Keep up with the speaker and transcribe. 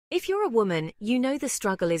If you're a woman, you know the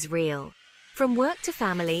struggle is real. From work to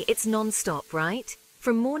family, it's non-stop, right?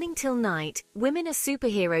 From morning till night, women are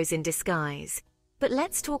superheroes in disguise. But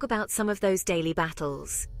let's talk about some of those daily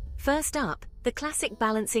battles. First up, the classic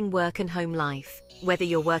balancing work and home life. Whether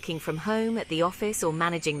you're working from home, at the office, or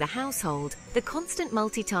managing the household, the constant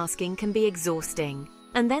multitasking can be exhausting.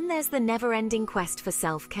 And then there's the never-ending quest for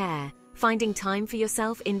self-care. Finding time for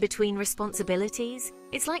yourself in between responsibilities?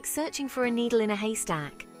 It's like searching for a needle in a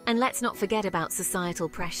haystack. And let's not forget about societal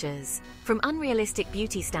pressures. From unrealistic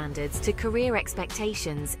beauty standards to career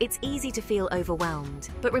expectations, it's easy to feel overwhelmed.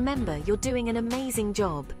 But remember, you're doing an amazing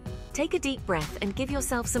job. Take a deep breath and give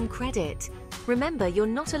yourself some credit. Remember, you're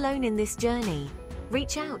not alone in this journey.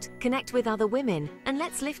 Reach out, connect with other women, and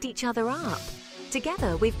let's lift each other up.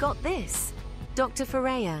 Together, we've got this. Dr.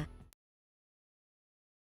 Ferreira,